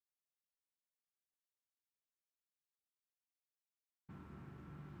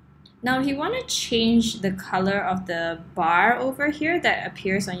Now, if you want to change the color of the bar over here that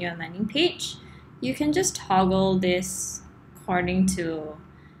appears on your landing page, you can just toggle this according to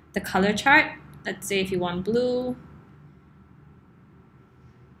the color chart. Let's say if you want blue,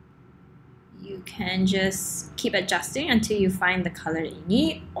 you can just keep adjusting until you find the color that you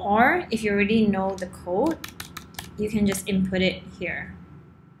need, or if you already know the code, you can just input it here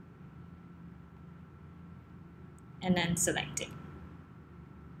and then select it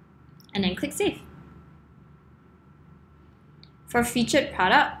and then click Save. For featured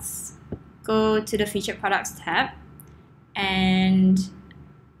products, go to the Featured Products tab, and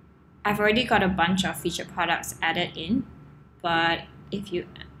I've already got a bunch of featured products added in, but if you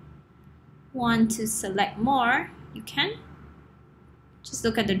want to select more, you can just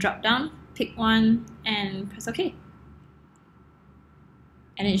look at the drop down, pick one, and press OK.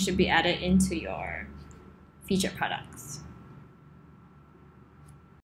 And it should be added into your featured products.